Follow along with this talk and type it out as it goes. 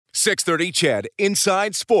630 CHED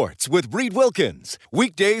Inside Sports with Reed Wilkins.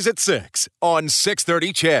 Weekdays at 6 on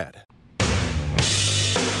 630 CHED.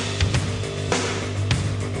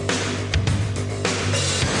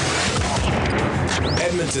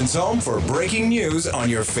 Edmonton's home for breaking news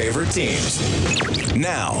on your favorite teams.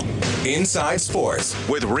 Now, Inside Sports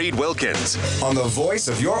with Reed Wilkins on the voice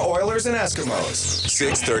of your Oilers and Eskimos,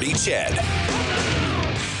 630 CHED.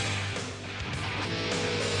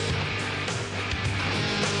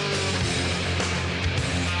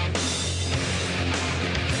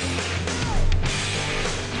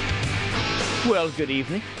 Well, good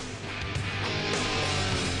evening.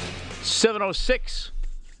 7:06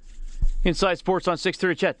 Inside Sports on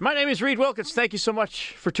 630 CHED. My name is Reed Wilkins. Thank you so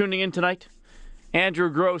much for tuning in tonight. Andrew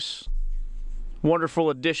Gross, wonderful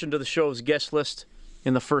addition to the show's guest list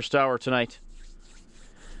in the first hour tonight.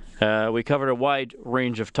 We covered a wide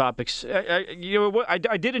range of topics. I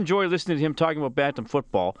did enjoy listening to him talking about Bantam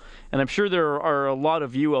football, and I'm sure there are a lot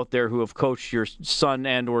of you out there who have coached your son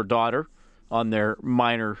and or daughter on their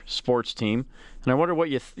minor sports team. And I wonder what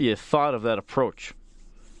you thought of that approach.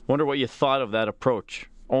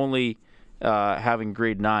 Only having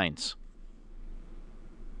grade 9s.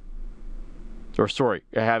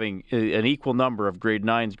 Having an equal number of grade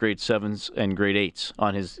 9s, grade 7s, and grade 8s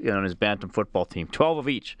on his Bantam football team. 12 of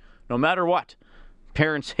each. No matter what.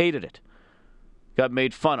 Parents hated it. Got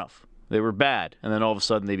made fun of. They were bad. And then all of a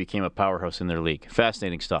sudden they became a powerhouse in their league.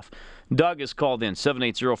 Fascinating stuff. Doug has called in,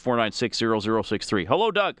 780-496-0063.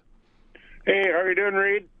 Hello, Doug. Hey, how are you doing,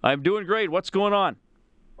 Reed? I'm doing great. What's going on?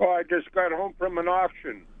 Oh, I just got home from an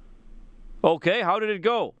auction. Okay, how did it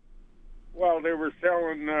go? Well, they were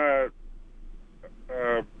selling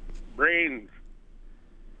brains.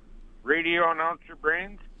 Radio announcer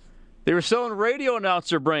brains? They were selling radio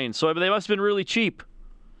announcer brains, so they must have been really cheap.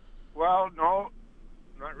 Well, no,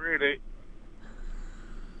 not really.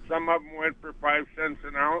 Some of them went for 5 cents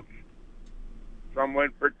an ounce. Some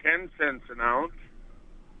went for 10 cents an ounce.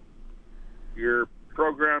 Your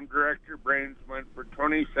program director brains went for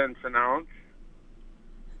 20 cents an ounce.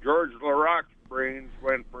 George Larocque's brains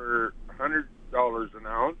went for $100 an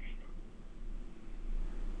ounce.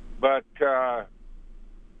 But,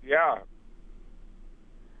 yeah.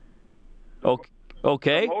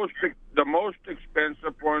 Okay. The most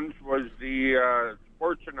expensive ones was the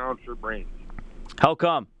sports announcer brains. How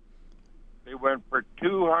come? They went for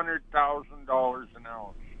 $200,000 an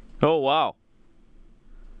ounce. Oh, wow.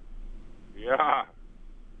 Yeah.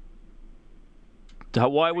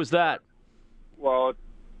 Why was that? Well,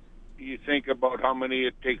 you think about how many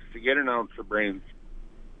it takes to get an ounce of brains.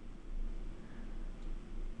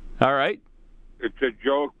 All right. It's a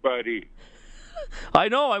joke, buddy. I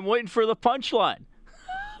know. I'm waiting for the punchline.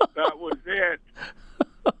 That was it.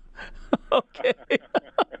 Okay.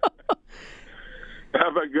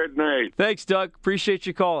 Have a good night. Thanks, Doug. Appreciate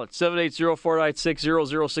you calling.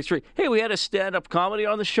 780-496-0063. Hey, we had a stand-up comedy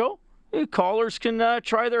on the show. Hey, callers can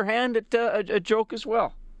try their hand at a joke as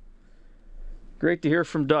well. Great to hear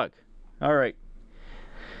from Doug. All right.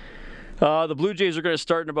 The Blue Jays are going to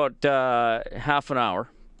start in about half an hour.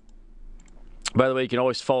 By the way, you can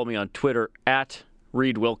always follow me on Twitter at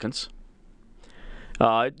Reed Wilkins.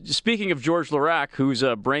 Speaking of George Larocque, whose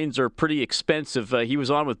brains are pretty expensive, he was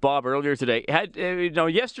on with Bob earlier today.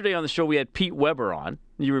 Yesterday on the show we had Pete Weber on.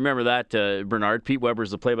 You remember that, Bernard? Pete Weber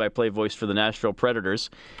is the play-by-play voice for the Nashville Predators.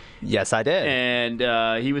 Yes, I did. And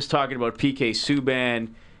he was talking about PK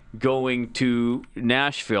Subban going to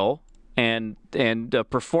Nashville and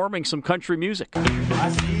performing some country music. I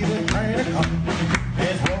see the train come,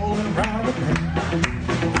 it's rolling around the bend.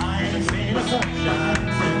 I ain't seen the sunshine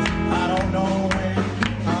since I don't know when. I'm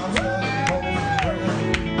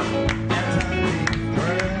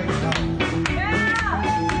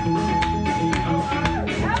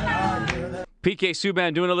PK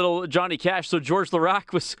Subban doing a little Johnny Cash. So George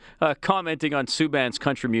Larocque was commenting on Subban's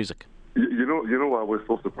country music. You know, I was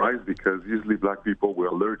so surprised because usually black people were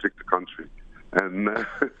allergic to country, and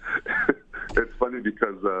it's funny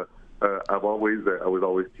because I was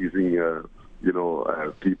always teasing,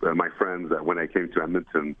 people, my friends that when I came to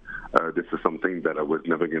Edmonton, this is something that I was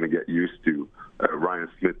never going to get used to. Ryan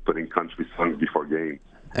Smith putting country songs before games,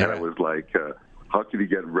 and I was like, how can you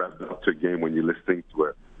get revved up to a game when you're listening to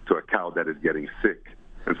a cow that is getting sick?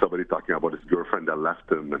 And somebody talking about his girlfriend that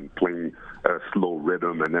left him and playing a slow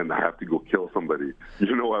rhythm, and then I have to go kill somebody.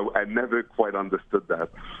 I never quite understood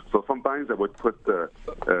that. So sometimes I would put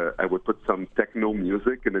some techno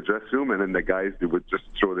music in the dressing room, and then the guys, they would just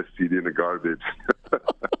throw the CD in the garbage.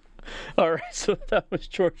 All right, so that was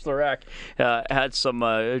George Larac. Had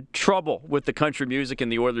some trouble with the country music in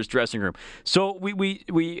the Oilers dressing room. So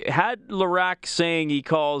we had Larac saying he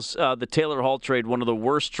calls the Taylor Hall trade one of the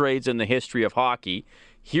worst trades in the history of hockey.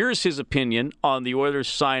 Here's his opinion on the Oilers'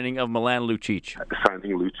 signing of Milan Lucic.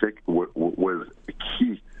 Signing Lucic was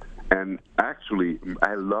key. And actually,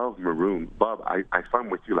 I love Maroon. Bob, I signed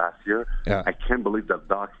with you last year. Yeah. I can't believe that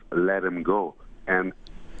Docs let him go. And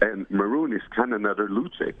Maroon is kind of another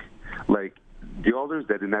Lucic. Like, the others,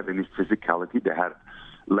 they didn't have any physicality. They had,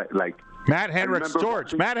 like Matt Henricks,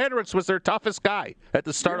 George. Matt Henricks was their toughest guy at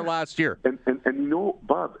the start of last year. And you know,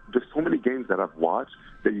 Bob, there's so many games that I've watched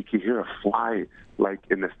that you can hear a fly, like,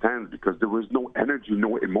 in the stands because there was no energy,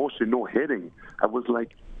 no emotion, no hitting. I was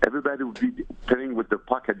like, everybody would be playing with the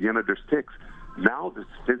puck at the end of their sticks. Now there's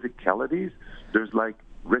physicalities. There's, like,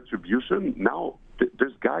 retribution. Now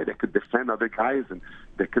there's guys that could defend other guys and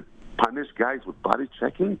that could punish guys with body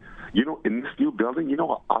checking. You know, in this new building, you know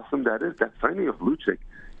how awesome that is? That signing of Lucic,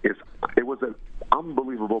 it was an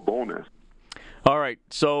unbelievable bonus. All right,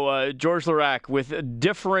 so George Larac with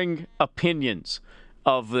differing opinions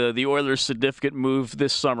of the Oilers' significant move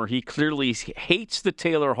this summer. He clearly hates the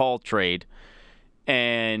Taylor Hall trade,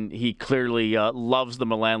 and he clearly loves the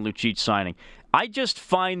Milan Lucic signing. I just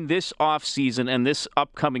find this offseason and this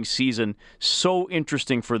upcoming season so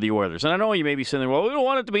interesting for the Oilers. And I know you may be saying, well, we don't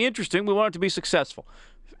want it to be interesting. We want it to be successful.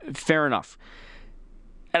 Fair enough.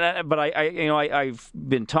 But I've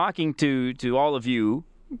been talking to all of you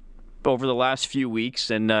over the last few weeks,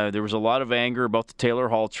 and there was a lot of anger about the Taylor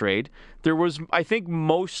Hall trade. There was, I think,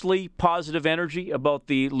 mostly positive energy about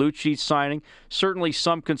the Lucic signing. Certainly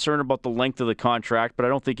some concern about the length of the contract, but I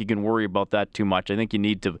don't think you can worry about that too much. I think you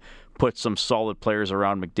need to put some solid players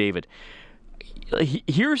around McDavid.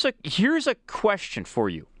 Here's a question for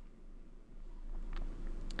you.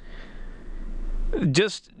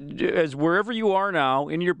 Just as wherever you are now,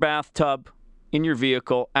 in your bathtub, in your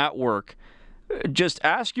vehicle, at work, just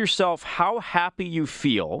ask yourself how happy you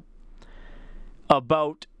feel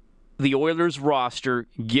about the Oilers roster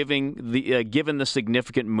given the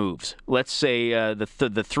significant moves. Let's say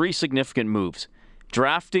the three significant moves: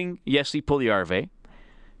 drafting Jesse Puljujarvi,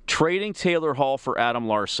 trading Taylor Hall for Adam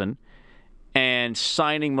Larsson, and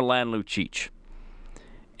signing Milan Lucic.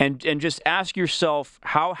 And just ask yourself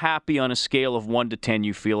how happy on a scale of 1 to 10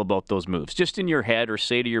 you feel about those moves. Just in your head, or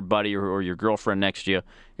say to your buddy or your girlfriend next to you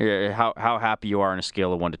how happy you are on a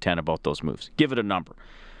scale of 1 to 10 about those moves. Give it a number.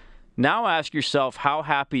 Now ask yourself how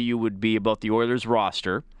happy you would be about the Oilers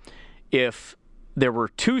roster if there were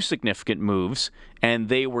two significant moves and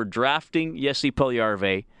they were drafting Jesse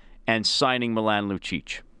Puljujarvi and signing Milan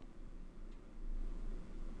Lucic.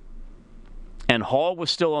 And Hall was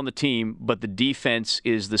still on the team, but the defense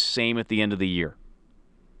is the same at the end of the year.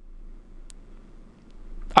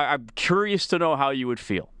 I'm curious to know how you would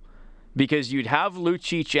feel. Because you'd have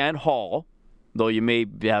Lucic and Hall, though you may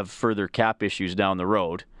have further cap issues down the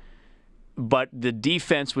road, but the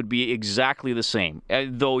defense would be exactly the same.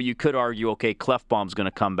 Though you could argue, okay, Klefbom's going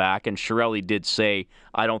to come back, and Chiarelli did say,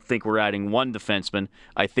 I don't think we're adding one defenseman,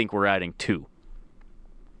 I think we're adding two.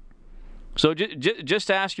 So just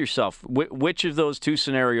ask yourself, which of those two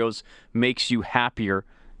scenarios makes you happier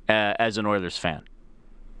as an Oilers fan?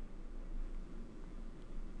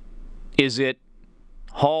 Is it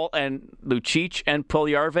Hall and Lucic and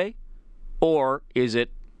Puljujarvi? Or is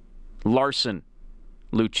it Larsson,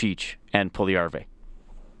 Lucic, and Puljujarvi?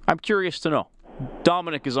 I'm curious to know.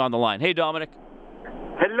 Dominic is on the line. Hey, Dominic.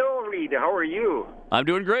 Hello, Reed. How are you? I'm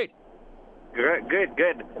doing great.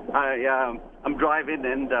 Good. I'm driving,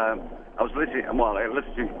 and I was listening. Well, I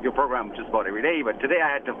listen to your program just about every day, but today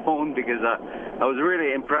I had to phone because I was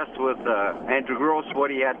really impressed with Andrew Gross,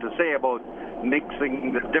 what he had to say about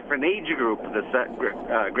mixing the different age group, the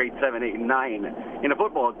grade 7, 8, and 9, in a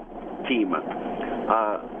football team.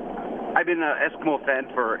 I've been an Eskimo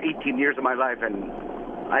fan for 18 years of my life, and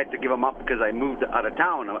I had to give them up because I moved out of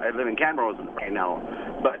town. I live in Camrose right now.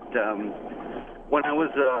 But when I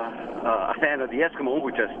was a fan of the Eskimo,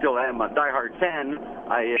 which I still am, a diehard fan,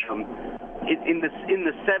 in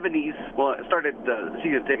the 70s, well, I started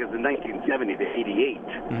season tickets in 1970 to 88.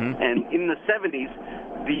 Mm-hmm. And in the 70s,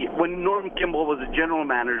 when Norm Kimball was a general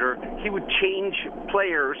manager, he would change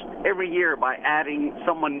players every year by adding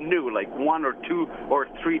someone new, like 1 or 2 or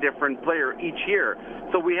 3 different players each year.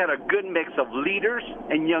 So we had a good mix of leaders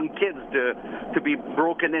and young kids to be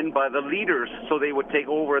broken in by the leaders so they would take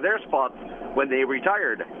over their spots when they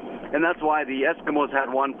retired. And that's why the Eskimos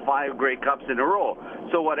had won 5 Grey Cups in a row.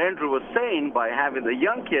 So what Andrew was saying, by having the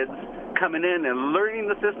young kids coming in and learning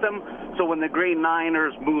the system. So when the grade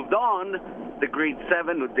 9ers moved on, the grade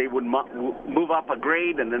 7, they would move up a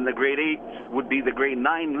grade, and then the grade 8 would be the grade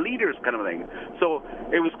 9 leaders kind of thing. So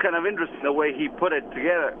it was kind of interesting the way he put it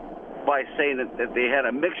together by saying that they had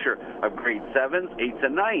a mixture of grade 7s, 8s,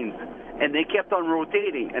 and 9s. And they kept on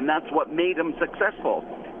rotating, and that's what made them successful,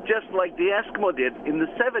 just like the Eskimo did in the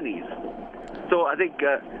 70s. So I think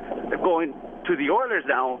going to the Oilers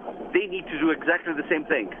now, they need to do exactly the same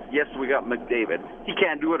thing. Yes, we got McDavid. He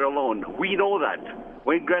can't do it alone. We know that.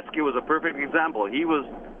 Wayne Gretzky was a perfect example. He was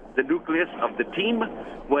the nucleus of the team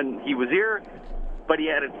when he was here, but he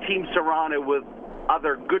had a team surrounded with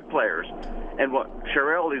other good players. And what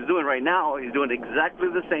Chiarelli is doing right now, he's doing exactly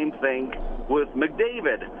the same thing with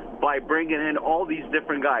McDavid by bringing in all these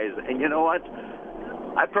different guys. And you know what?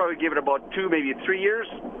 I'd probably give it about 2, maybe 3 years.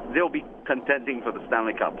 They'll be contending for the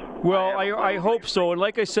Stanley Cup. Well, I hope so. And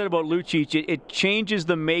like I said about Lucic, it changes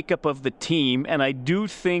the makeup of the team. And I do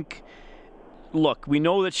think, look, we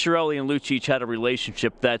know that Chiarelli and Lucic had a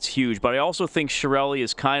relationship that's huge. But I also think Chiarelli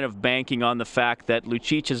is kind of banking on the fact that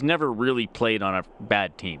Lucic has never really played on a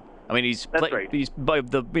bad team. I mean, he missed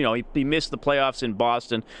the playoffs in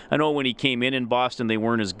Boston. I know when he came in Boston, they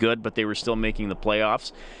weren't as good, but they were still making the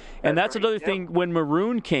playoffs. And that's another thing when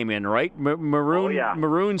Maroon came in, right?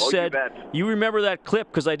 Maroon said, you remember that clip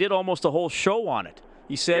because I did almost a whole show on it.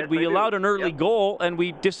 He said, we allowed an early goal and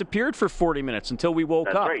we disappeared for 40 minutes until we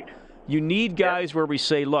woke up. Right. You need guys where we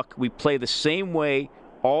say, look, we play the same way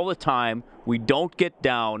all the time. We don't get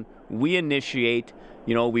down. We initiate.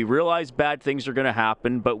 You know, we realize bad things are going to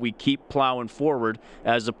happen, but we keep plowing forward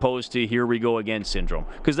as opposed to here we go again syndrome.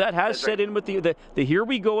 Because that has set in with the here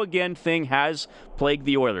we go again thing has plagued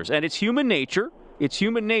the Oilers. And it's human nature. It's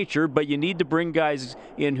human nature, but you need to bring guys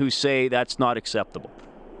in who say that's not acceptable.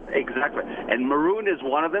 Exactly. And Maroon is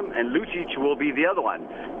one of them, and Lucic will be the other one.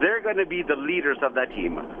 They're going to be the leaders of that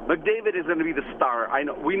team. McDavid is going to be the star.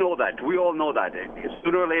 We know that. We all know that.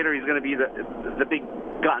 Sooner or later, he's going to be the big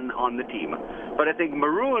gun on the team. But I think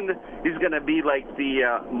Maroon is going to be like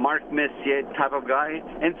the Mark Messier type of guy,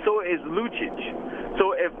 and so is Lucic.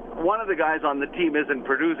 So if one of the guys on the team isn't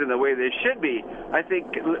producing the way they should be, I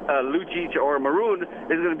think Lucic or Maroon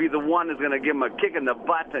is going to be the one who's going to give him a kick in the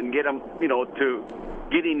butt and get him, to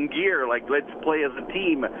get in gear, like let's play as a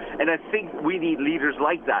team. And I think we need leaders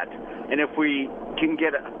like that. And if we can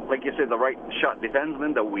get, like you said, the right shot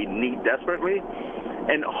defenseman that we need desperately,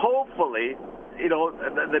 and hopefully,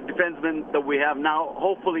 the defenseman that we have now,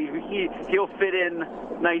 hopefully he'll fit in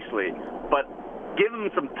nicely. But give them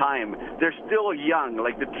some time. They're still young.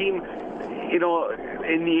 Like the team, in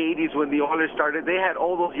the 80s when the Oilers started, they had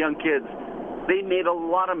all those young kids. They made a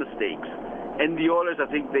lot of mistakes. And the Oilers, I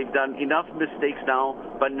think they've done enough mistakes now,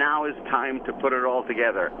 but now is time to put it all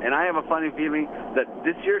together. And I have a funny feeling that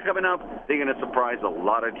this year coming up, they're going to surprise a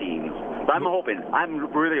lot of teams. So I'm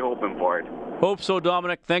really hoping for it. Hope so,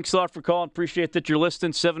 Dominic. Thanks a lot for calling. Appreciate that you're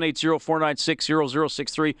listening.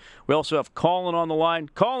 780-496-0063. We also have Colin on the line.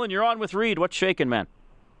 Colin, you're on with Reed. What's shaking, man?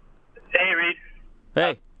 Hey, Reed.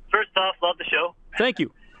 Hey. First off, love the show. Thank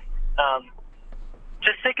you.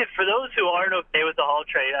 Just thinking, for those who aren't okay with the Hall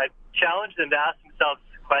trade, I challenge them to ask themselves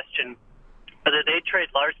the question whether they trade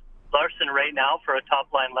Larson right now for a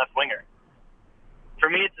top-line left winger. For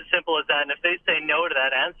me, it's as simple as that. And if they say no to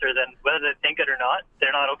that answer, then whether they think it or not,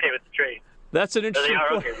 they're not okay with the trade. That's an interesting point.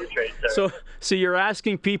 They are point. okay with the trade. Sorry. So you're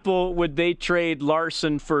asking people, would they trade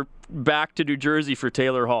Larson back to New Jersey for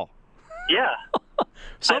Taylor Hall? Yeah.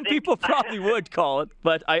 Some people probably would call it,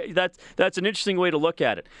 but that's an interesting way to look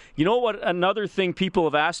at it. You know what? Another thing people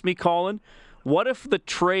have asked me, Colin, what if the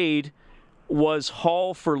trade was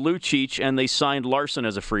Hall for Lucic and they signed Larson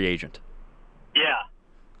as a free agent? Yeah.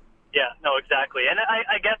 Yeah, no, exactly. And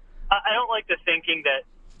I guess I don't like the thinking that,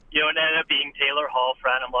 it ended up being Taylor Hall,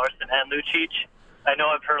 Franham Larson, and Lucic. I know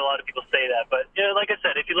I've heard a lot of people say that, but like I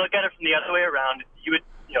said, if you look at it from the other way around, you would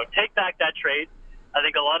take back that trade. I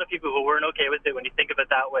think a lot of people who weren't okay with it, when you think of it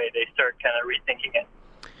that way, they start kind of rethinking it.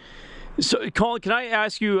 So, Colin, can I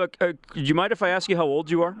ask you, do you mind if I ask you how old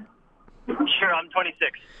you are? Sure, I'm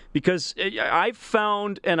 26. Because I've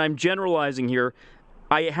found, and I'm generalizing here,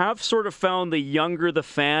 I have sort of found the younger the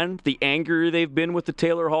fan, the angrier they've been with the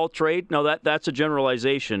Taylor Hall trade. Now, that's a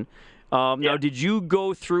generalization. Now, did you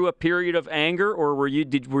go through a period of anger, or were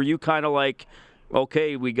you kind of like,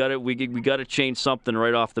 okay, we got to change something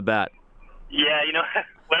right off the bat? Yeah,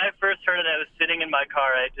 when I first heard it, I was sitting in my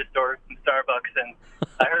car. I just ordered some Starbucks, and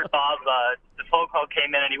I heard Bob, the phone call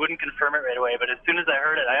came in, and he wouldn't confirm it right away. But as soon as I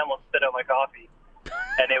heard it, I almost spit out my coffee.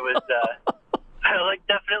 And it was,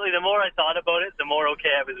 definitely the more I thought about it, the more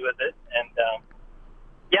okay I was with it. And,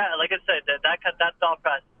 like I said, that thought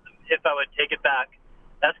process, if I would take it back.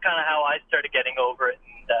 That's kind of how I started getting over it,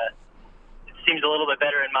 and it seems a little bit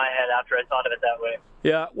better in my head after I thought of it that way.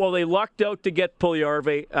 Yeah, well, they lucked out to get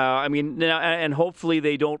Puljujarvi. And hopefully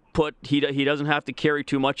they don't put he doesn't have to carry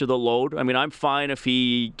too much of the load. I mean, I'm fine if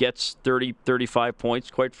he gets 30, 35 points,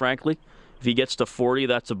 quite frankly. If he gets to 40,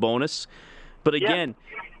 that's a bonus. But again,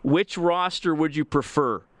 which roster would you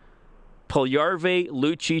prefer? Puljujarvi,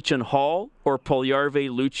 Lucic, and Hall, or Puljujarvi,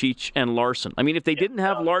 Lucic, and Larson? I mean, if they didn't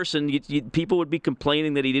have Larson, people would be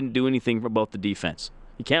complaining that he didn't do anything about the defense.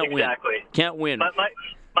 You can't win. Can't win. But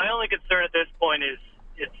my only concern at this point is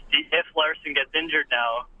if Larson gets injured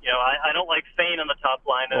now. I don't like Fane on the top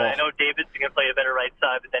line, and I know Davidson can play a better right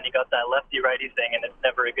side, but then you got that lefty-righty thing, and it's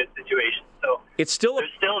never a good situation. So there's still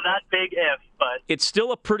that big if, but it's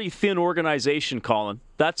still a pretty thin organization, Colin.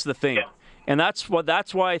 That's the thing. Yeah. And that's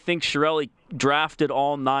why I think Chiarelli drafted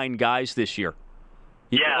all 9 guys this year.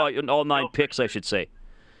 All 9 picks, I should say.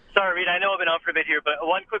 Sorry, Reed, I know I've been on for a bit here, but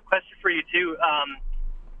one quick question for you, too. I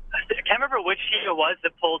can't remember which team it was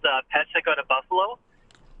that pulled Pesek out of Buffalo,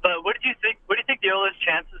 but what do you think the Oilers'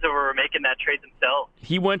 chances of making that trade themselves?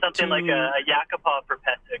 He went something like a Yakupov for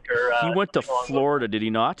Pesek, or he went to Florida, did he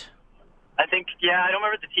not? I think, I don't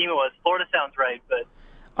remember the team it was. Florida sounds right, but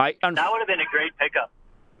that would have been a great pickup.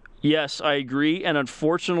 Yes, I agree, and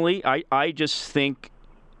unfortunately, I just think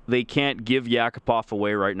they can't give Yakupov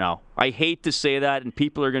away right now. I hate to say that, and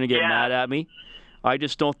people are going to get mad at me. I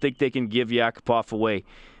just don't think they can give Yakupov away.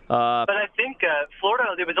 But I think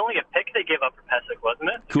Florida, there was only a pick they gave up for Pesek,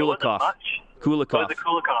 wasn't it? Kulikov. It wasn't much. Kulikov. Was it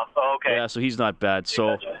Kulikov? Oh, okay. Yeah, so he's not bad.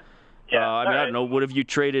 So, I don't know. Would have you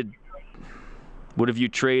traded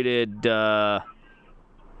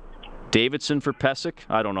Davidson for Pesek?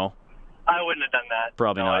 I don't know. I wouldn't have done that.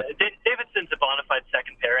 Probably not. Davidson's a bona fide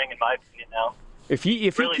second pairing, in my opinion, now. If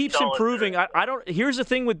he keeps improving, I don't. Here's the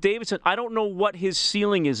thing with Davidson. I don't know what his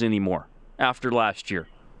ceiling is anymore after last year.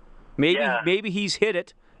 Maybe he's hit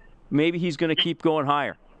it. Maybe he's going to keep going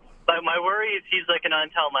higher. But my worry is he's like an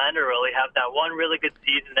Antal Lander. Will he have that one really good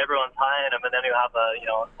season, everyone's high on him, and then he'll have a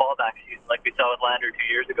fallback season like we saw with Lander 2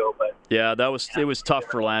 years ago? But it was tough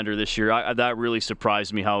for Lander this year. That really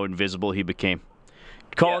surprised me how invisible he became.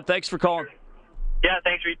 Colin, thanks for calling. Yeah,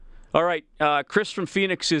 thanks, Reed. All right, Chris from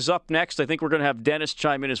Phoenix is up next. I think we're going to have Dennis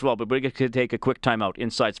chime in as well, but we're going to take a quick timeout.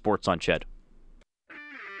 Inside Sports on Ched.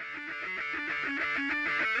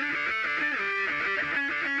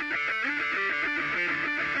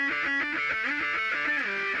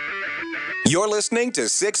 You're listening to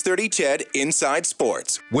 630 Ched Inside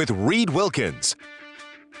Sports with Reed Wilkins.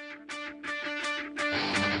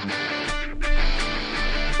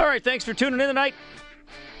 All right, thanks for tuning in tonight.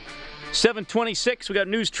 7:26. We got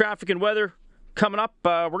news, traffic, and weather coming up.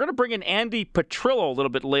 We're going to bring in Andy Petrillo a little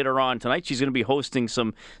bit later on tonight. She's going to be hosting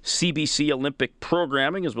some CBC Olympic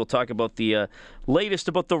programming as we'll talk about the latest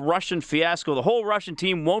about the Russian fiasco. The whole Russian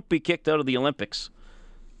team won't be kicked out of the Olympics,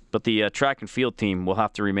 but the track and field team will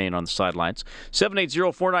have to remain on the sidelines.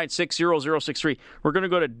 780-496-0063. We're going to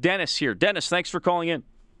go to Dennis here. Dennis, thanks for calling in.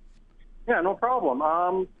 Yeah, no problem.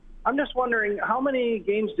 I'm just wondering, how many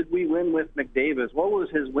games did we win with McDavid? What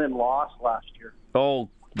was his win-loss last year? Oh,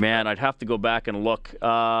 man, I'd have to go back and look.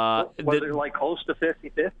 Was it like close to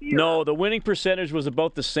 50-50? No, the winning percentage was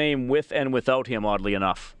about the same with and without him, oddly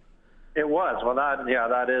enough. It was. Well,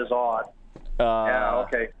 that is odd.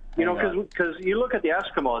 Okay. Because you look at the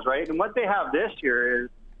Eskimos, right? And what they have this year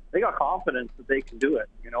is they got confidence that they can do it.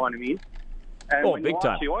 You know what I mean? And when you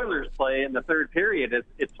watch the Oilers play in the third period,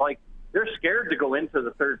 it's like they're scared to go into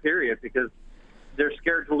the third period because they're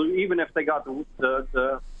scared to lose. Even if they got even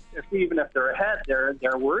if they're ahead,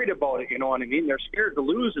 they're worried about it. You know what I mean? They're scared to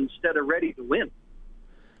lose instead of ready to win.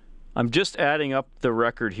 I'm just adding up the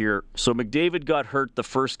record here. So McDavid got hurt the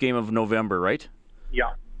first game of November, right?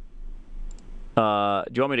 Yeah. Do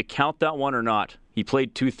you want me to count that one or not? He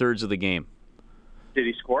played 2/3 of the game. Did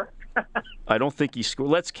he score? I don't think he scored.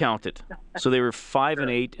 Let's count it. So they were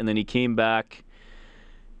 5-8, and then he came back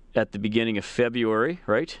at the beginning of February,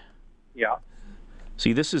 right? Yeah.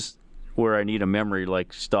 See, this is where I need a memory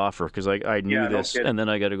like Stauffer, because I knew this, and then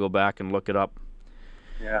I got to go back and look it up.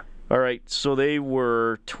 Yeah. All right, so they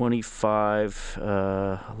were 25,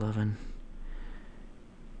 11.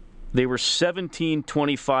 They were 17,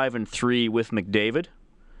 25, and 3 with McDavid.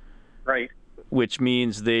 Right. Which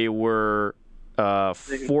means they were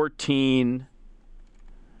 14.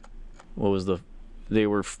 What was they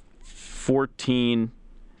were 14,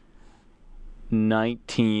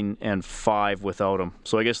 19, and 5 without him.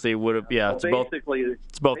 So I guess they would have. Yeah, it's about the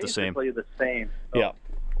same. Basically the same. So. Yeah.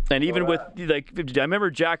 And even with, I remember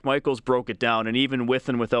Jack Michaels broke it down, and even with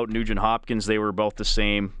and without Nugent Hopkins, they were about the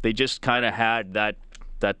same. They just kind of had that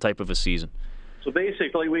that type of a season. So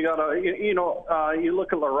basically, we got to, you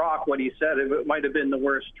look at Larocque, what he said, it might have been the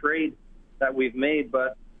worst trade that we've made,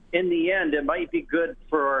 but in the end, it might be good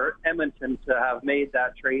for Edmonton to have made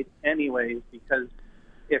that trade anyways, because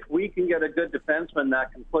if we can get a good defenseman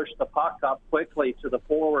that can push the puck up quickly to the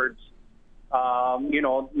forwards,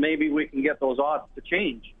 maybe we can get those odds to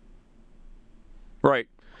change. Right.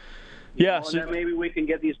 Yeah. And then maybe we can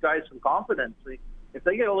get these guys some confidence. If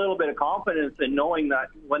they get a little bit of confidence in knowing that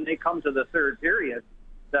when they come to the third period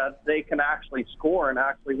that they can actually score and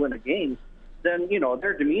actually win a game, then,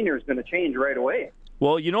 their demeanor is going to change right away.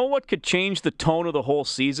 Well, you know what could change the tone of the whole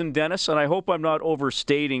season, Dennis? And I hope I'm not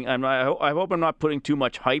overstating. I hope I'm not putting too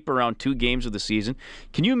much hype around 2 games of the season.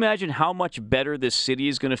 Can you imagine how much better this city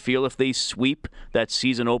is going to feel if they sweep that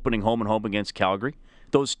season opening home and home against Calgary?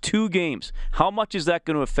 Those 2 games, how much is that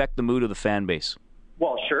going to affect the mood of the fan base?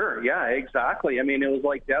 Well, sure. Yeah, exactly. I mean, it was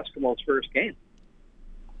like the Eskimos' first game.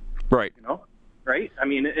 Right. Right? I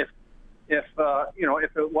mean, if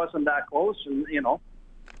it wasn't that close and,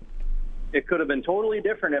 it could have been totally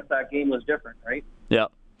different if that game was different, right? Yeah.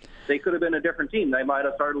 They could have been a different team. They might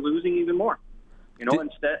have started losing even more.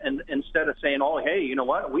 Instead of saying, "Oh, hey, you know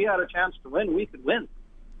what? We had a chance to win. We could win."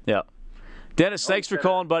 Yeah. Dennis, thanks for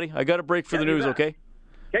calling, buddy. I got a break for the news, okay?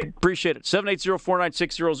 Okay. Appreciate it.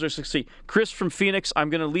 780-496-0063. Chris from Phoenix, I'm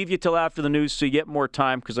going to leave you till after the news so you get more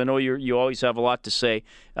time because I know you always have a lot to say.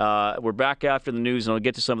 We're back after the news, and I'll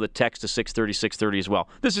get to some of the text to 630 as well.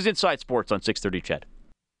 This is Inside Sports on 630 CHED.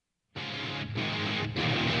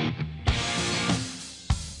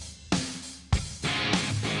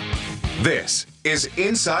 This is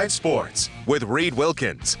Inside Sports with Reed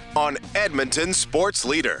Wilkins on Edmonton Sports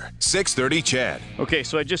Leader, 630 CHED. Okay,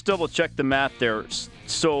 so I just double-checked the math there.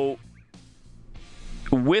 So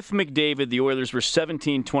with McDavid, the Oilers were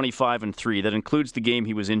 17, 25, and 3. That includes the game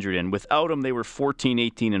he was injured in. Without him, they were 14,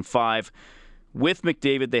 18, and 5. With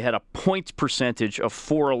McDavid, they had a points percentage of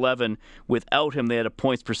 .411. Without him, they had a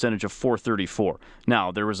points percentage of .434.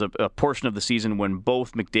 Now, there was a portion of the season when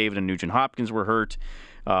both McDavid and Nugent Hopkins were hurt.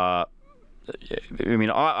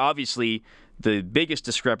 Obviously, the biggest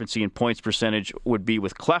discrepancy in points percentage would be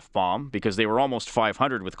with Klefbom because they were almost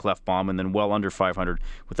 500 with Klefbom and then well under 500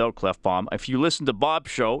 without Klefbom. If you listen to Bob's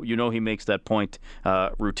show, you know he makes that point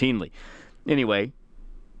routinely. Anyway,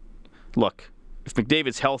 look, if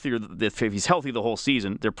McDavid's healthier, if he's healthy the whole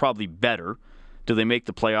season, they're probably better. Do they make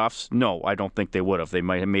the playoffs? No, I don't think they would have. They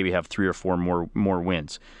might maybe have 3 or 4 more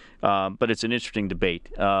wins. But it's an interesting debate.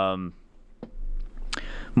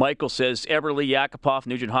 Michael says, Eberle, Yakupov,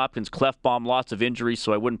 Nugent Hopkins, Klefbom, lots of injuries,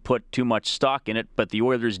 so I wouldn't put too much stock in it, but the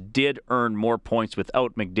Oilers did earn more points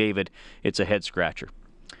without McDavid. It's a head-scratcher.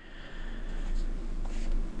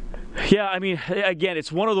 Yeah, I mean, again,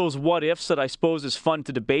 it's one of those what-ifs that I suppose is fun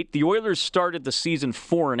to debate. The Oilers started the season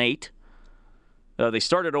 4-8. They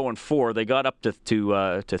started 0-4. They got up to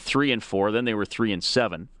 3-4. Then they were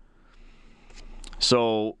 3-7.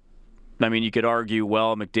 So, I mean, you could argue,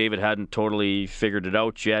 well, McDavid hadn't totally figured it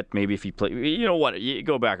out yet. Maybe if he played, you know what, you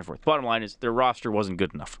go back and forth. Bottom line is their roster wasn't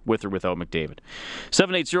good enough with or without McDavid.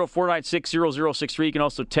 780-496-0063. You can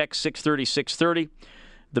also text 630-630.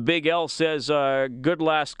 The Big L says, good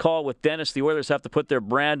last call with Dennis. The Oilers have to put their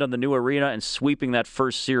brand on the new arena, and sweeping that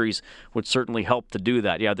first series would certainly help to do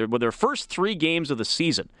that. Yeah, their first 3 games of the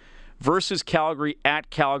season versus Calgary,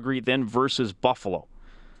 at Calgary, then versus Buffalo.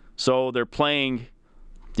 So they're playing,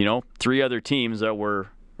 3 other teams that were,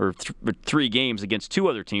 or 3 games against 2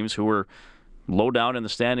 other teams who were low down in the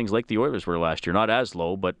standings like the Oilers were last year. Not as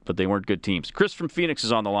low, but they weren't good teams. Chris from Phoenix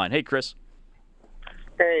is on the line. Hey, Chris.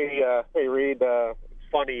 Hey, Reed.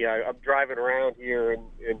 Funny. I'm driving around here in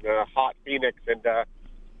hot Phoenix and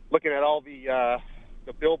looking at all the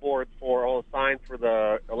billboards for all the signs for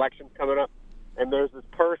the elections coming up, and there's this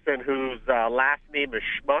person whose last name is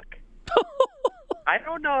Schmuck. I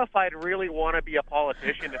don't know if I'd really want to be a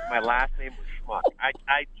politician if my last name was Schmuck.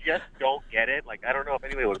 I just don't get it. Like, I don't know if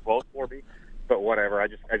anybody would vote for me, but whatever. I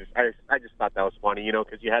just thought that was funny,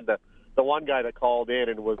 because you had the one guy that called in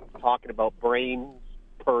and was talking about brains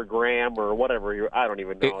per gram or whatever. I don't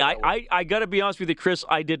even know. I got to be honest with you, Chris.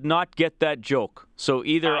 I did not get that joke. So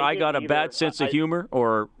either I got a bad sense of humor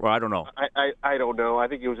or I don't know. I don't know. I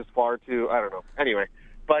think it was just far too. I don't know. Anyway,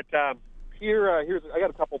 but here's I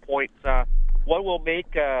got a couple points. What will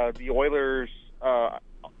make the Oilers?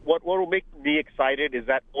 What will make me excited is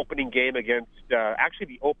that opening game against actually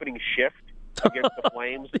the opening shift against the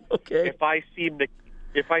Flames. Okay. If I see McDavid,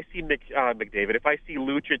 if I see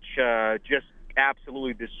Lucic just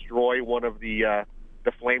absolutely destroy one of the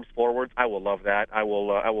Flames forwards, I will love that. I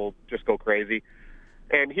will just go crazy.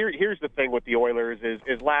 And here's the thing with the Oilers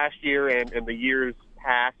is last year and the years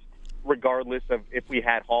past, regardless of if we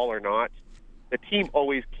had Hall or not, the team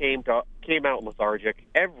always came out lethargic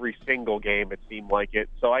every single game. It seemed like it.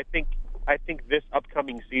 So I think this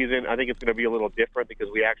upcoming season, I think it's going to be a little different because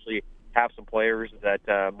we actually have some players that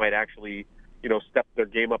might actually, step their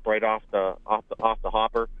game up right off the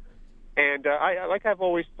hopper. And like I've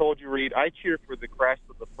always told you, Reed, I cheer for the crest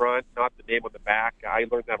of the front, not the name on the back. I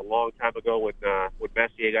learned that a long time ago when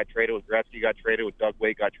Messier got traded, when Gretzky got traded, when Doug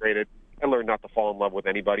Weight got traded. I learned not to fall in love with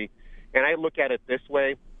anybody. And I look at it this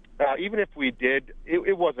way: even if we did,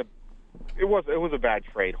 it was a bad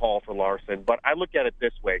trade, Hall for Larson. But I look at it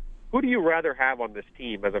this way: who do you rather have on this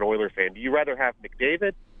team as an Oiler fan? Do you rather have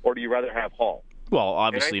McDavid or do you rather have Hall? Well,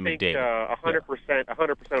 obviously and I think, McDavid.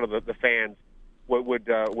 100% of the fans would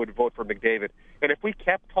vote for McDavid. And if we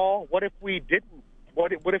kept Hall, what if we didn't?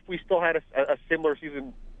 What if we still had a similar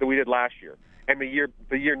season that we did last year, and the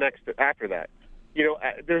year next after that?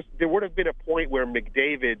 There would have been a point where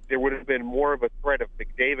there would have been more of a threat of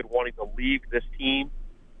McDavid wanting to leave this team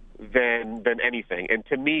than anything. And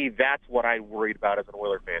to me, that's what I worried about as an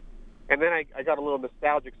Oiler fan. And then I got a little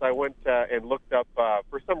nostalgic, so I went and looked up.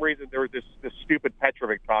 For some reason, there was this stupid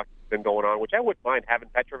Petrovic talk that's been going on, which I wouldn't mind having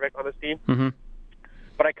Petrovic on this team. Mm-hmm.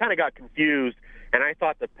 But I kind of got confused, and I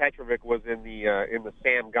thought that Petrovic was in the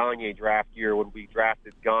Sam Gagner draft year when we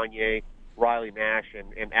drafted Gagner, Riley Nash,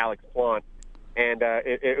 and Alex Plant. And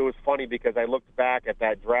it was funny because I looked back at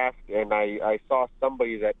that draft and I saw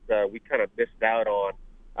somebody that we kind of missed out on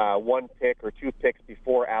one pick or two picks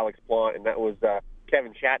before Alex Plant, and that was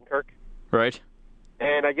Kevin Shattenkirk. Right.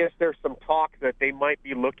 And I guess there's some talk that they might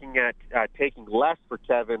be looking at taking less for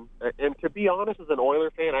Kevin. And to be honest, as an Oiler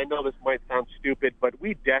fan, I know this might sound stupid, but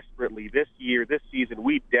we desperately, this season,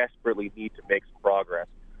 we desperately need to make some progress.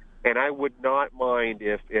 And I would not mind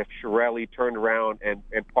if Chiarelli turned around and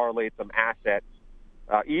parlayed some assets,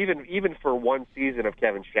 even for one season of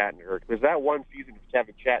Kevin Shattenkirk. Because that one season of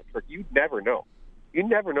Kevin Shattenkirk, you never know. You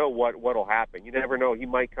never know what'll happen. You never know. He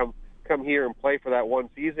might come here and play for that one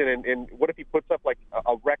season, and what if he puts up like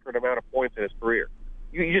a record amount of points in his career?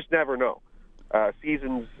 You just never know.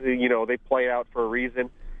 Seasons, they play out for a reason.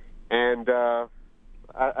 And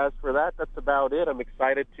as for that, that's about it. I'm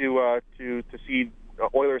excited to see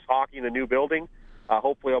Oilers hockey in the new building.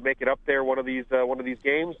 Hopefully, I'll make it up there one of these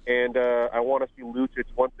games, and I want to see Lucic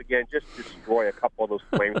once again just destroy a couple of those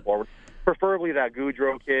Flames forwards, preferably that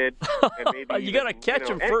Gaudreau kid. And maybe you got to catch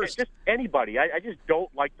him first. And just anybody. I just don't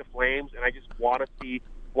like the Flames, and I just want to see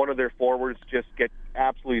one of their forwards just get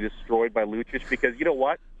absolutely destroyed by Lucic because you know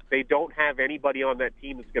what? They don't have anybody on that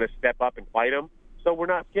team that's going to step up and fight him, so we're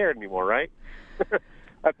not scared anymore, right?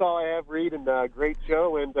 That's all I have, Reed, and great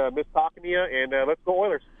show, and miss talking to you, and let's go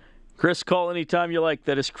Oilers. Chris, call anytime you like.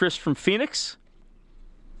 That is Chris from Phoenix.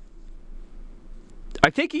 I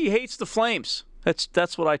think he hates the Flames.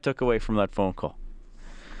 That's what I took away from that phone call.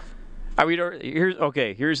 I mean,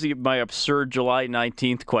 here's my absurd July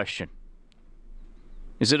 19th question.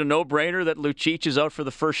 Is it a no-brainer that Lucic is out for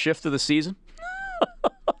the first shift of the season?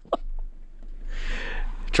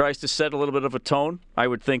 Tries to set a little bit of a tone? I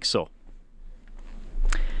would think so.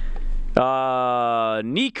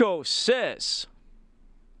 Nico says,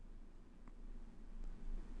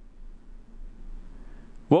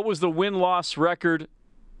 what was the win-loss record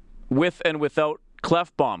with and without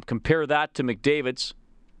Klefbom? Compare that to McDavid's.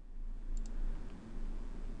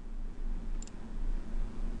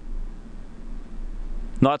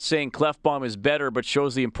 Not saying Klefbom is better, but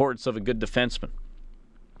shows the importance of a good defenseman.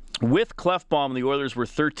 With Klefbom, the Oilers were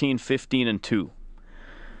 13-15-2.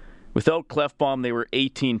 Without Klefbom, they were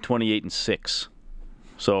 18-28-6.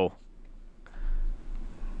 So,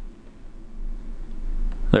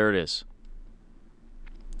 there it is.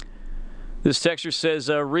 This texter says,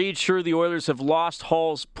 Reed, sure the Oilers have lost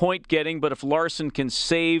Hall's point getting, but if Larson can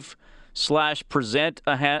save / prevent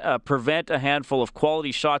a handful of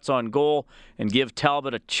quality shots on goal and give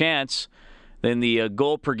Talbot a chance, then the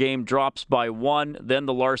goal per game drops by 1. Then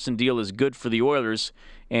the Larson deal is good for the Oilers,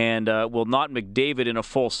 and will not McDavid in a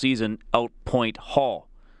full season outpoint Hall?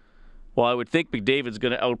 Well, I would think McDavid's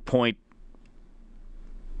going to outpoint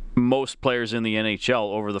most players in the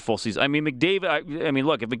NHL over the full season. I mean,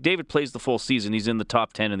 look, if McDavid plays the full season, he's in the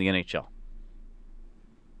top 10 in the NHL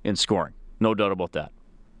in scoring. No doubt about that.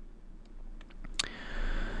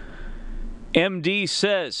 MD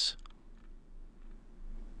says,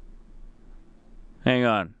 hang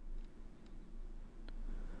on.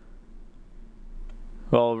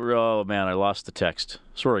 Oh man, I lost the text.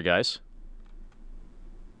 Sorry, guys.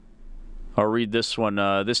 I'll read this one.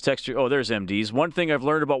 This texture. Oh, there's MD's. One thing I've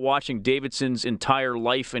learned about watching Davidson's entire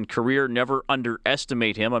life and career: never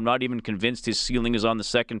underestimate him. I'm not even convinced his ceiling is on the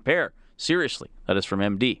second pair. Seriously. That is from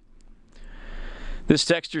MD. This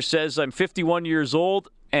texter says, I'm 51 years old,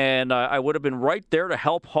 and I would have been right there to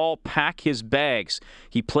help Hall pack his bags.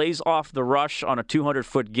 He plays off the rush on a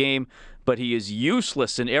 200-foot game, but he is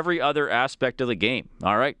useless in every other aspect of the game.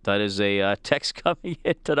 All right, that is a text coming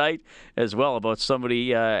in tonight as well about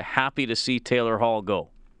somebody happy to see Taylor Hall go.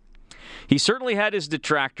 He certainly had his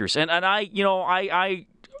detractors, and I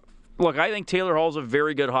think Taylor Hall's a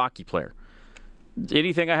very good hockey player.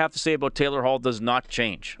 Anything I have to say about Taylor Hall does not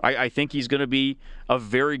change. I think he's going to be a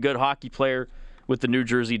very good hockey player with the New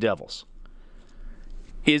Jersey Devils.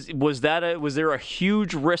 Was there a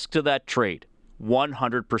huge risk to that trade?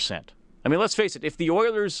 100%. I mean, let's face it, if the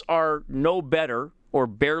Oilers are no better or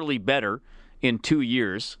barely better in 2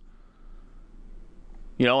 years,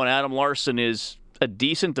 and Adam Larsson is a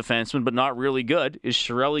decent defenseman but not really good, is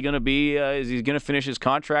Chiarelli going to be, is he going to finish his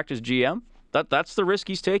contract as GM? That's the risk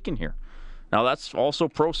he's taking here. Now, that's also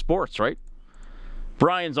pro sports, right?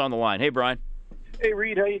 Brian's on the line. Hey, Brian. Hey,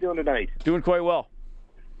 Reed. How you doing tonight? Doing quite well.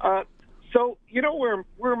 So,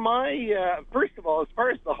 where my first of all, as far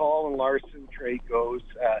as the Hall and Larson trade goes,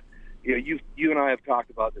 you and I have talked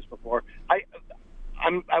about this before. I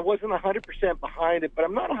wasn't 100% behind it, but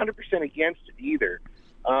I'm not 100% against it either.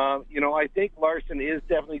 I think Larson is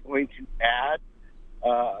definitely going to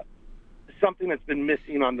add something that's been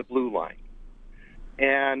missing on the blue line,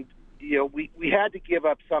 and we had to give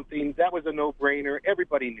up something that was a no-brainer.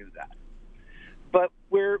 Everybody knew that. But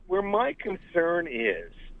where my concern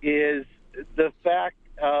is the fact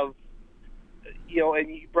of, and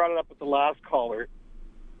you brought it up with the last caller,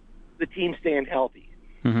 the team staying healthy.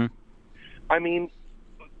 Mm-hmm. I mean,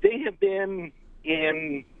 they have been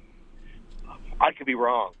in, I could be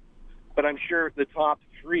wrong, but I'm sure the top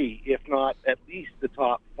 3, if not at least the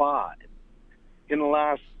top 5, in the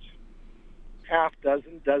last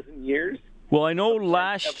dozen years. Well, I know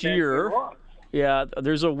last year,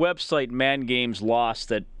 there's a website, Man Games Lost,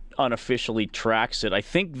 that unofficially tracks it. I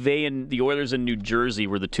think they and the Oilers in New Jersey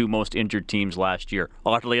were the 2 most injured teams last year.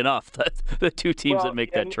 Oddly enough, the 2 teams that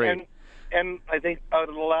make that trade. And I think out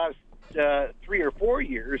of the last 3 or 4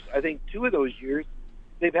 years, I think 2 of those years,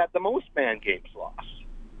 they've had the most Man Games Lost.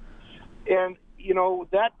 And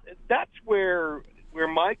that's where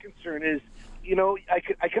my concern is.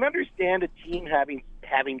 I can understand a team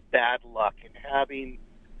having bad luck and having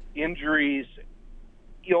injuries,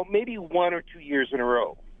 maybe 1 or 2 years in a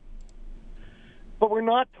row. But we're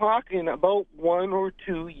not talking about 1 or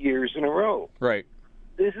 2 years in a row. Right.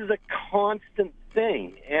 This is a constant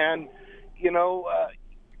thing, and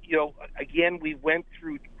again, we went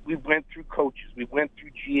through coaches, we went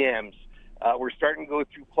through GMs. We're starting to go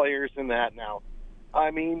through players and that now.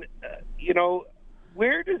 I mean,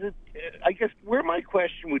 where does it? I guess where my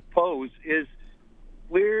question would pose is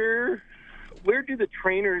where do the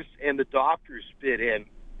trainers and the doctors fit in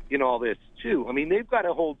all this too? I mean, they've got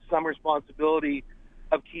to hold some responsibility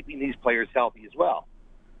of keeping these players healthy as well.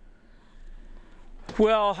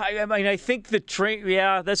 Well, I think that's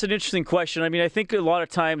an interesting question. I mean, I think a lot of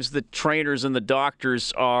times the trainers and the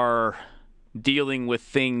doctors are dealing with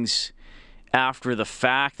things after the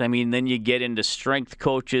fact. I mean, then you get into strength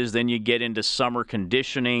coaches, then you get into summer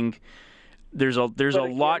conditioning. There's a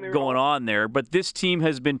lot going on there, but this team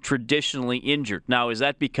has been traditionally injured. Now, is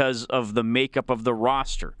that because of the makeup of the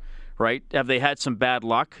roster, right? Have they had some bad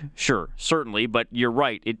luck? Sure, certainly, but you're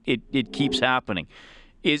right. It keeps happening.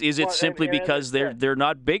 Is it simply because they're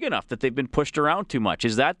not big enough, that they've been pushed around too much?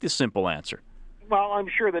 Is that the simple answer? Well, I'm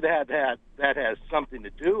sure that has something to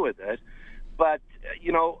do with it. But,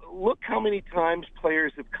 look how many times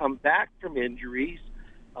players have come back from injuries.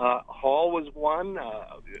 Hall was one.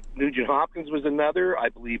 Nugent Hopkins was another. I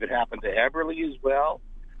believe it happened to Eberle as well.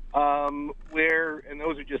 And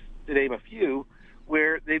those are just to name a few,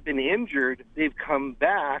 where they've been injured, they've come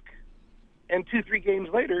back, and 2-3 games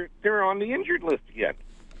later, they're on the injured list again.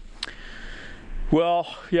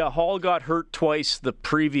 Well, yeah, Hall got hurt twice the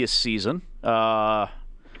previous season.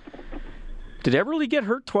 Did Eberle get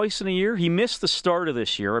hurt twice in a year? He missed the start of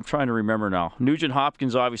this year. I'm trying to remember now. Nugent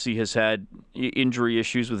Hopkins obviously has had injury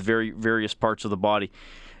issues with various parts of the body.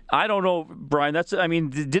 I don't know, Brian.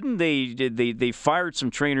 Didn't they fired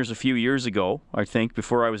some trainers a few years ago, I think,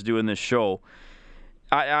 before I was doing this show.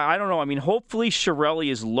 I don't know. I mean, hopefully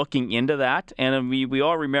Chiarelli is looking into that. And we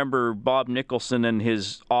all remember Bob Nicholson and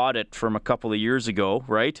his audit from a couple of years ago,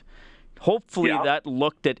 right? Hopefully that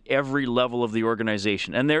looked at every level of the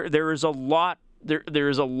organization. And there are a lot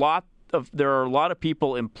of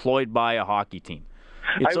people employed by a hockey team.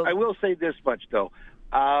 I will say this much, though.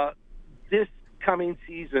 This coming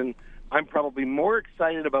season, I'm probably more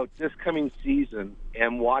excited about this coming season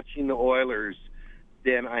and watching the Oilers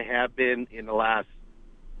than I have been in the last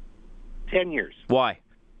 10 years. Why?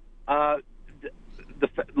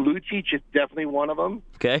 Lucic is definitely one of them.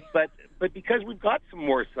 Okay. But because we've got some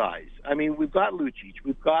more size. I mean, we've got Lucic.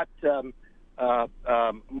 We've got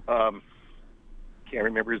can't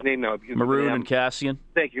remember his name now. Because Maroon and Cassian.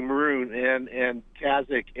 Thank you, Maroon and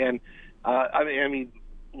Kazik. And I mean,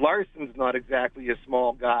 Larson's not exactly a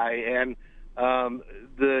small guy. And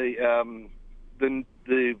the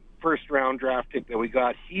first round draft pick that we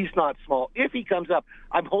got, he's not small. If he comes up,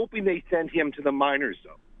 I'm hoping they send him to the minors,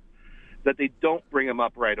 though, that they don't bring him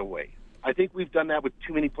up right away. I think we've done that with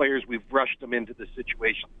too many players. We've rushed them into the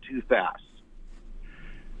situation too fast.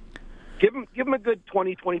 Give him a good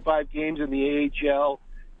 20, 25 games in the AHL.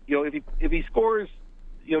 You know, if he scores,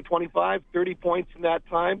 25, 30 points in that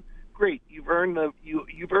time, great. You've earned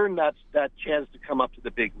that chance to come up to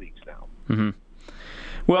the big leagues now. Mm-hmm.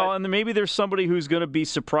 Well, and maybe there's somebody who's going to be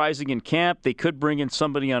surprising in camp. They could bring in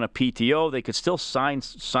somebody on a PTO. They could still sign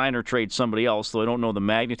or trade somebody else, though I don't know the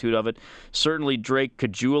magnitude of it. Certainly Drake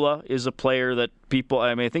Caggiula is a player that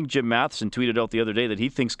I think Jim Matheson tweeted out the other day that he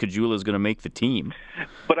thinks Caggiula is going to make the team.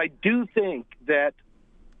 But I do think that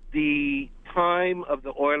the time of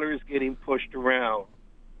the Oilers getting pushed around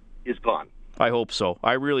is gone. I hope so.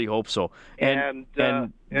 I really hope so. And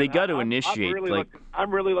they got to initiate.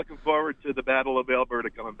 I'm really looking forward to the Battle of Alberta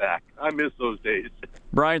coming back. I miss those days.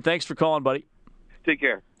 Brian, thanks for calling, buddy. Take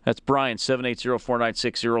care. That's Brian,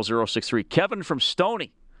 780-496-0063. Kevin from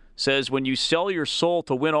Stoney says, when you sell your soul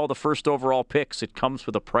to win all the first overall picks, it comes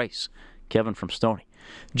with a price. Kevin from Stoney.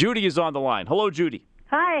 Judy is on the line. Hello, Judy.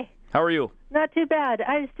 Hi. How are you? Not too bad.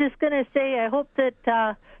 I was just going to say I hope that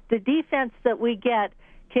the defense that we get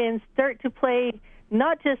can start to play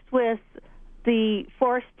not just with the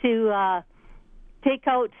force to take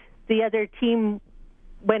out the other team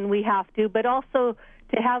when we have to, but also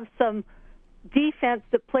to have some defense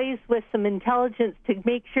that plays with some intelligence to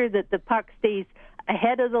make sure that the puck stays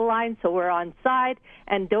ahead of the line so we're on side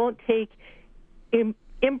and don't take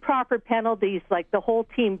improper penalties like the whole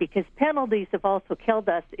team, because penalties have also killed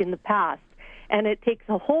us in the past. And it takes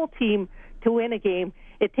a whole team to win a game.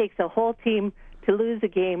 It takes a whole team to lose a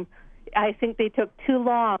game. I think they took too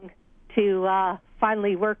long to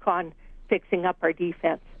finally work on fixing up our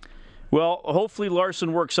defense. Well, hopefully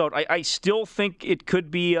Larson works out. I still think it could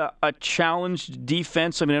be a challenged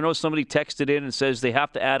defense. I mean, I know somebody texted in and says they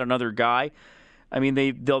have to add another guy. I mean,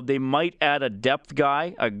 they might add a depth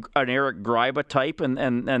guy, an Eric Gryba type,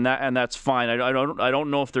 and that's fine. I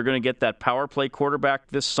don't know if they're going to get that power play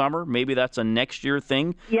quarterback this summer. Maybe that's a next year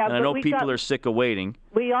thing. Yeah, and I know people are sick of waiting.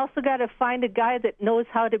 We also got to find a guy that knows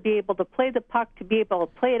how to be able to play the puck, to be able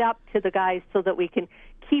to play it up to the guys so that we can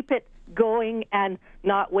keep it going and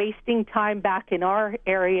not wasting time back in our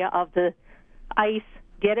area of the ice,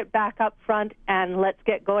 get it back up front, and let's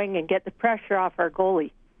get going and get the pressure off our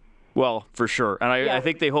goalie. Well, for sure. And I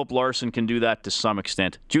think they hope Larson can do that to some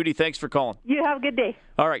extent. Judy, thanks for calling. You have a good day.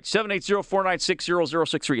 All right,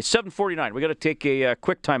 780-496-0063. It's 7:49. We got to take a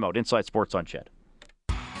quick timeout. Inside Sports on Ched.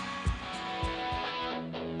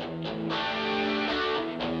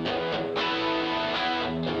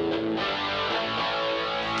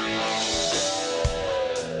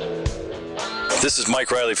 This is Mike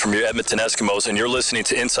Riley from your Edmonton Eskimos, and you're listening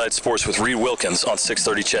to Inside Sports with Reed Wilkins on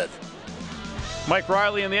 630 Ched. Mike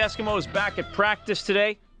Riley and the Eskimos back at practice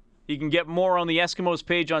today. You can get more on the Eskimos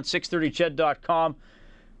page on 630ched.com.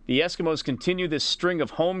 The Eskimos continue this string of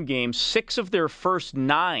home games, 6 of their first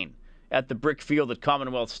 9 at the Brick Field at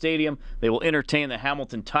Commonwealth Stadium. They will entertain the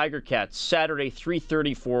Hamilton Tiger Cats Saturday,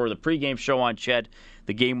 3:30 for the pregame show on Ched.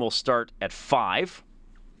 The game will start at 5.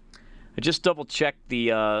 I just double-checked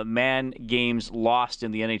the man games lost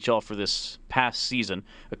in the NHL for this past season.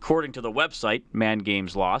 According to the website, man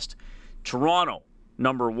games lost, Toronto,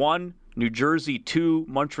 number 1, New Jersey 2,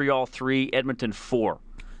 Montreal 3, Edmonton 4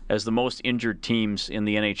 as the most injured teams in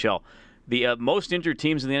the NHL. The most injured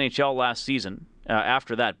teams in the NHL last season,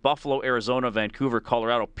 after that, Buffalo, Arizona, Vancouver,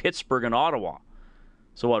 Colorado, Pittsburgh, and Ottawa.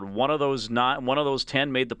 So what, one of those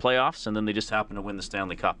 10 made the playoffs, and then they just happened to win the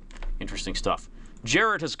Stanley Cup. Interesting stuff.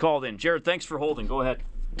 Jared has called in. Jared, thanks for holding. Go ahead.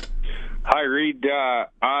 Hi, Reed.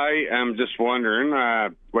 I am just wondering,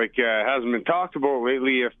 hasn't been talked about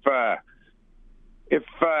lately,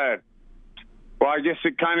 well, I guess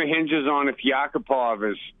it kind of hinges on if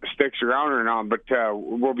Yakupov sticks around or not, but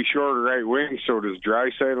we'll be short of right wing, so does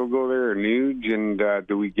Draisaitl go there, or Nuge, and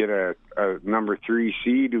do we get a number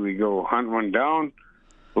 3C? Do we go hunt one down?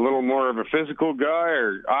 A little more of a physical guy,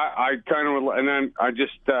 or I kind of would, and then I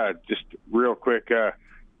just real quick,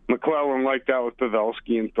 McClellan liked that with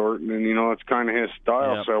Pavelski and Thornton, and it's kind of his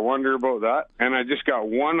style, So I wonder about that. And I just got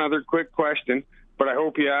one other quick question. but I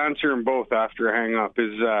hope you answer them both after I hang up.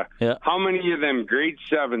 Is how many of them grade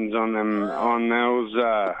 7s on those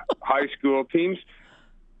high school teams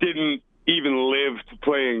didn't even live to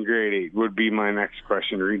play in grade 8? Would be my next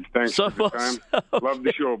question, Reed. Thanks for the time. Love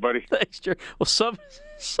the show, buddy. Thanks, Jerry. Well,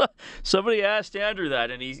 somebody asked Andrew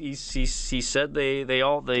that, and he said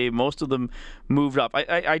they most of them moved up.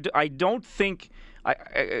 I don't think.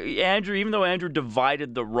 Andrew, even though Andrew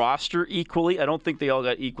divided the roster equally, I don't think they all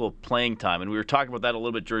got equal playing time. And we were talking about that a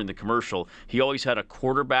little bit during the commercial. He always had a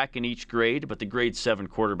quarterback in each grade, but the grade 7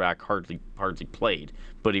 quarterback hardly played.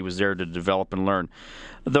 But he was there to develop and learn.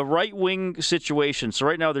 The right wing situation. So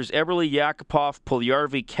right now there's Eberle, Yakupov,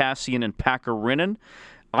 Puljujarvi, Kassian, and Pakarinen.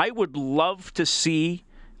 I would love to see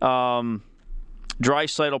Draisaitl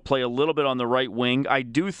play a little bit on the right wing. I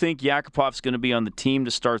do think Yakupov's going to be on the team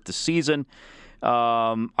to start the season.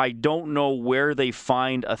 I don't know where they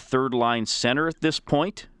find a third-line center at this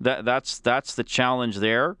point. That's the challenge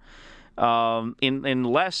there.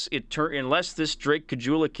 Unless this Drake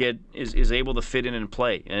Caggiula kid is able to fit in and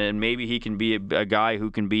play, and maybe he can be a guy who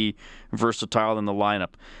can be versatile in the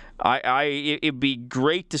lineup. It'd be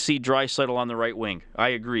great to see Draisaitl on the right wing. I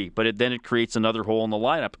agree, but then it creates another hole in the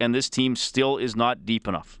lineup, and this team still is not deep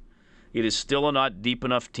enough. It is still a not deep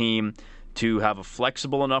enough team to have a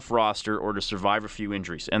flexible enough roster or to survive a few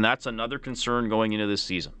injuries. And that's another concern going into this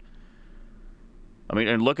season. I mean,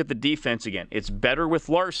 and look at the defense again. It's better with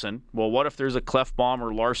Larson. Well, what if there's a Klefbom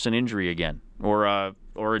or Larson injury again? Or a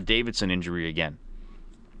Davidson injury again?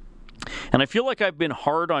 And I feel like I've been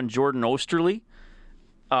hard on Jordan Oesterle,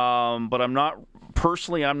 but I'm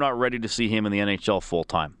not ready to see him in the NHL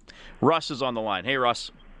full-time. Russ is on the line. Hey, Russ.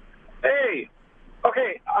 Hey.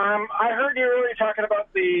 Okay, I heard you earlier talking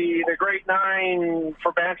about the grade 9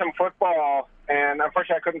 for Bantam football, and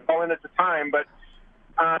unfortunately I couldn't call in at the time, but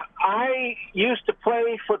I used to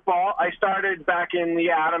play football. I started back in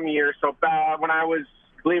the Adam year, so when I was,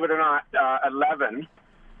 believe it or not, 11.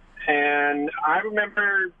 And I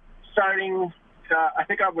remember starting, I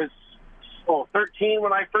think I was 13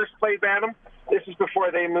 when I first played Bantam. This is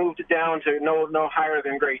before they moved it down to no higher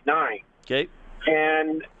than grade 9. Okay.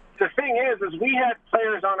 And the thing is we had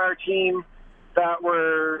players on our team that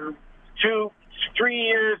were 2-3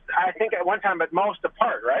 years, I think at one time, at most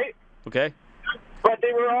apart, right? Okay. But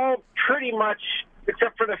they were all pretty much,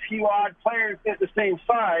 except for the few odd players, at the same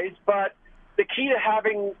size. But the key to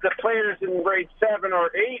having the players in grade 7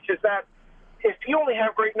 or 8 is that if you only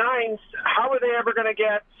have grade 9s, how are they ever going to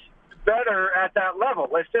get better at that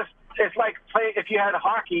level? It's like if you had a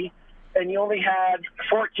hockey and you only had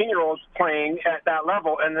 14-year-olds playing at that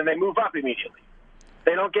level, and then they move up immediately.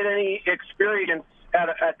 They don't get any experience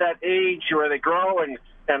at that age where they grow and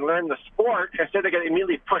learn the sport. Instead, they get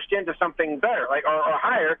immediately pushed into something better, like or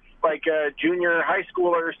higher, like junior high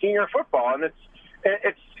school or senior football. And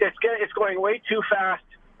it's going way too fast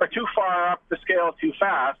or too far up the scale too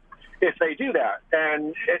fast if they do that.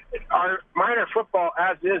 And our minor football,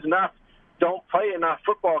 as is enough, don't play enough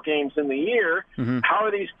football games in the year. Mm-hmm. How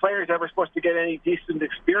are these players ever supposed to get any decent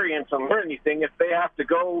experience and learn anything if they have to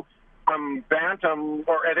go from Bantam,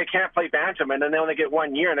 or they can't play Bantam, and then they only get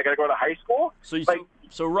 1 year and they got to go to high school?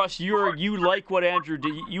 So Russ, you like what Andrew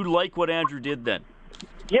did? You like what Andrew did then?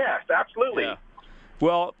 Yes, absolutely. Yeah.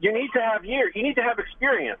 Well, you need to have years. You need to have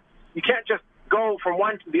experience. You can't just go from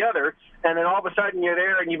one to the other, and then all of a sudden you're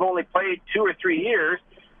there and you've only played 2 or 3 years.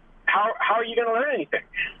 How are you going to learn anything?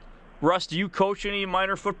 Russ, do you coach any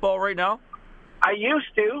minor football right now? I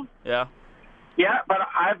used to. Yeah. Yeah, but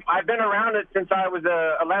I've been around it since I was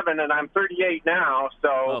 11, and I'm 38 now. So.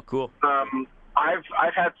 Oh, cool. I've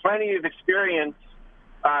had plenty of experience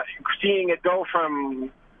seeing it go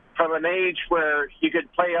from an age where you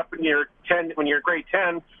could play up in your 10 when you're grade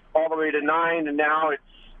 10 all the way to 9, and now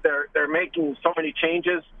they're making so many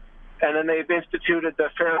changes, and then they've instituted the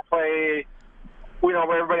fair play. Where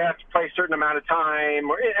everybody has to play a certain amount of time,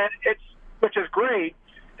 which is great.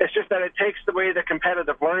 It's just that it takes away the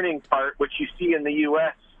competitive learning part, which you see in the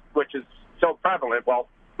U.S., which is so prevalent. Well,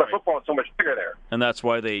 but football is so much bigger there. And that's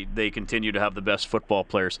why they continue to have the best football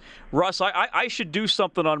players. Russ, I should do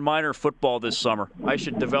something on minor football this summer. I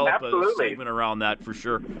should develop a segment around that for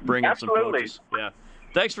sure. Bring in some coaches. Yeah.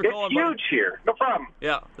 Thanks for calling, buddy. It's huge here. No problem.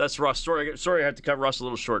 Yeah, that's Russ. Sorry I had to cut Russ a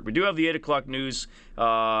little short. We do have the 8 o'clock news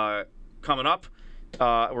coming up.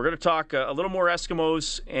 We're going to talk a little more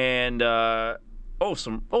Eskimos and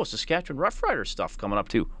some Saskatchewan Roughriders stuff coming up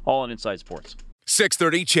too. All on Inside Sports.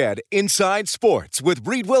 6:30 CHED Inside Sports with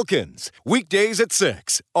Reed Wilkins. Weekdays at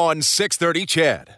 6 on 6:30 CHED.